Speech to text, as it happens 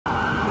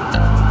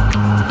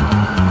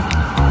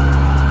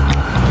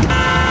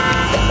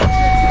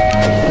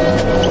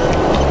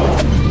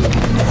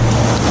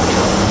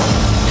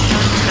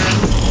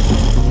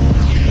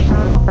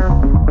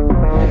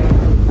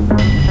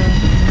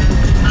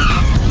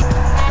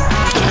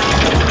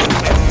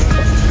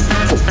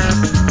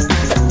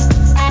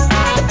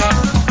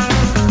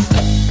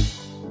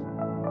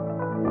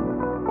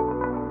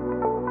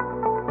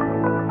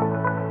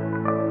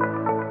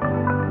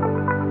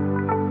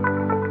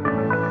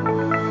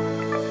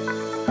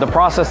The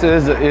process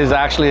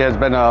has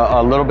been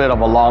a little bit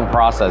of a long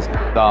process.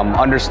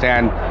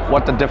 Understand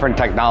what the different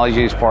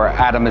technologies for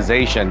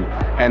atomization,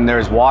 and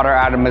there's water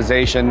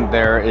atomization,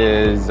 there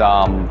is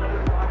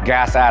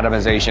gas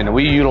atomization.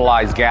 We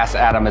utilize gas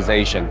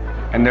atomization,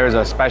 and there's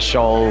a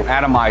special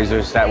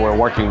atomizers that we're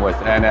working with,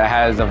 and it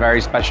has a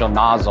very special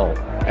nozzle,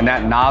 and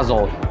that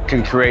nozzle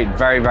can create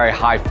very, very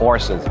high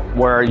forces.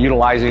 We're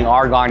utilizing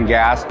argon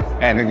gas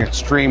and an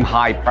extreme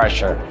high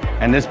pressure,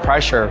 and this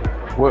pressure,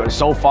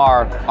 so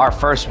far, our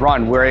first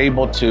run, we're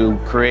able to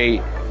create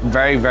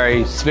very,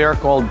 very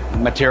spherical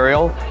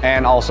material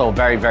and also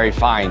very, very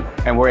fine.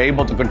 And we're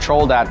able to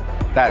control that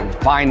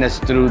fineness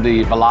through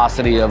the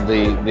velocity of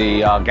the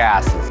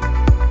gases.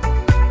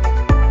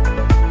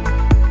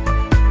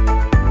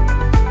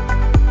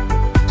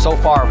 So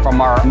far, from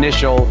our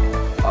initial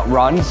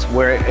runs,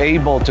 we're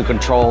able to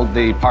control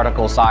the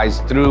particle size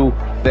through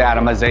the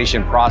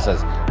atomization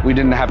process. We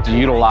didn't have to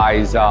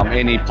utilize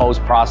any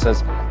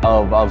post-process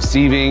of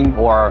sieving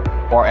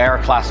or air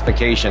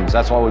classifications.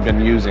 That's what we've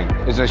been using.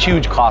 It's a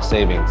huge cost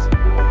savings.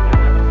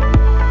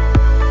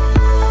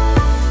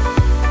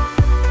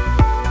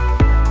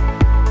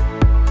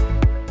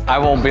 I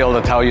won't be able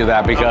to tell you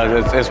that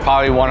because it's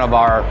probably one of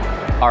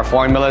our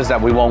formulas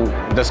that we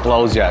won't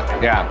disclose yet.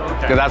 Yeah,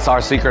 because that's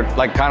our secret.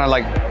 Kind of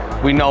like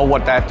we know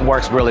what that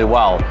works really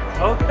well.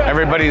 Okay.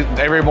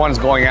 Everyone's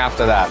going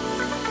after that.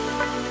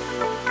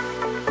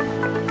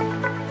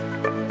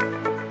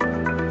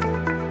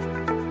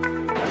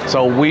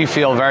 So we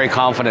feel very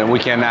confident we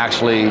can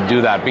actually do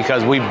that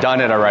because we've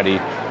done it already.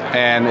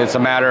 And it's a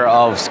matter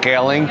of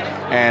scaling,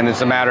 and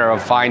it's a matter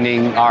of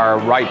finding our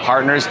right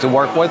partners to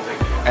work with.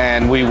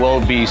 And we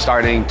will be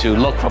starting to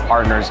look for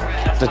partners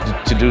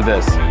to do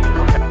this.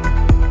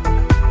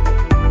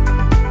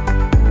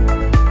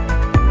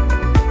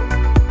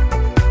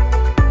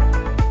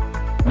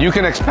 You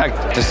can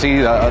expect to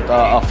see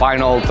a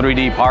final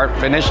 3D part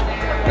finished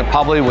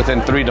probably within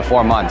 3 to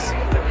 4 months.